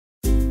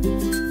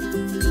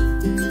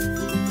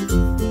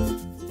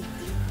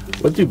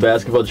What do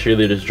basketball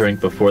cheerleaders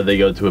drink before they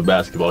go to a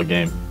basketball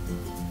game?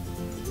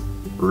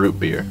 Root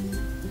beer.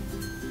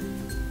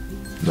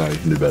 No, you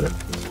can do better.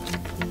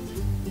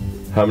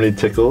 How many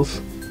tickles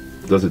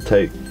does it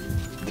take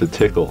to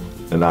tickle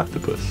an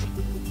octopus?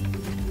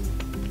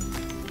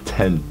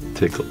 10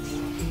 tickles.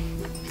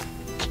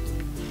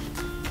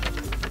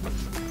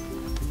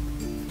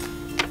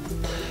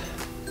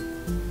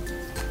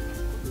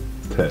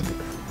 10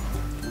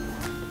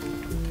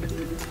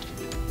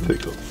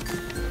 tickles.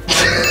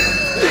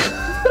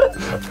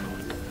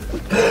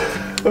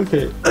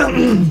 Okay.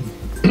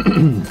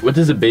 What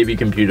does a baby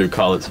computer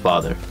call its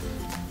father?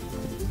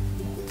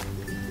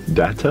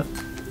 Data?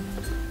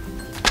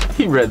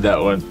 He read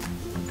that one.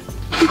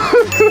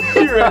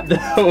 He read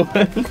that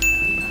one.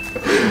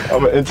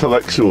 I'm an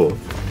intellectual.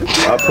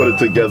 I put it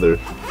together.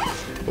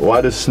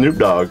 Why does Snoop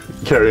Dogg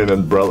carry an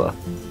umbrella?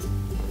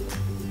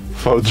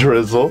 Faux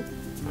drizzle?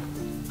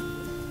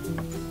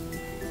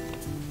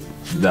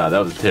 Nah, that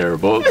was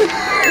terrible.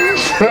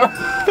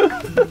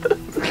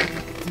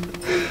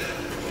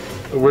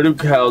 Where do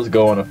cows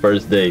go on a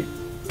first date?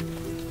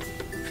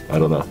 I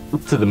don't know.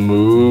 To the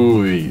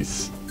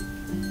movies.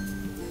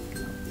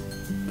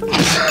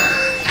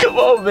 Come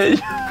on, man.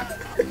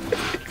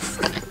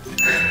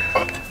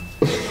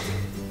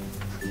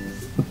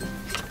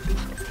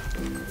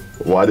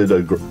 Why did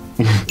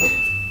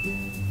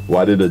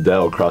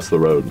Adele cross the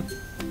road?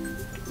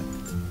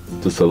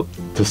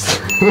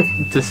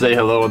 To say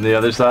hello on the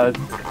other side?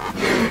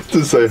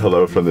 To say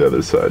hello from the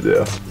other side,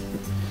 yeah.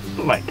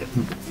 Oh my God.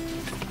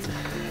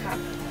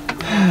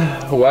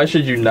 Why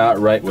should you not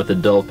write with a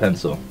dull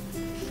pencil?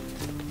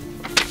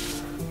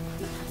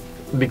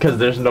 Because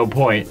there's no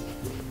point.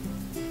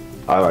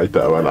 I like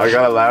that one. I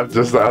gotta laugh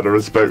just out of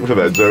respect for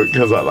that joke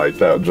because I like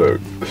that joke.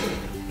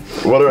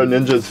 What are a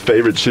ninja's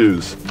favorite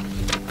shoes?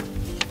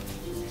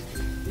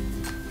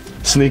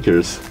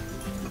 Sneakers.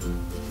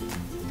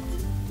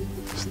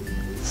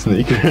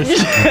 Sneakers?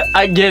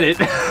 I get it.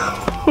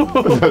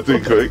 That's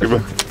too quick.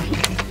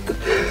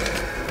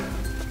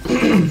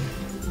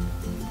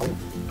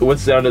 What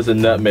sound does a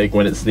nut make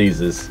when it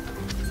sneezes?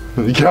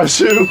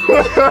 Cashew.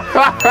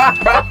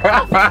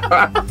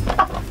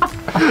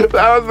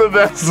 That was the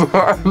best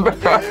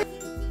one.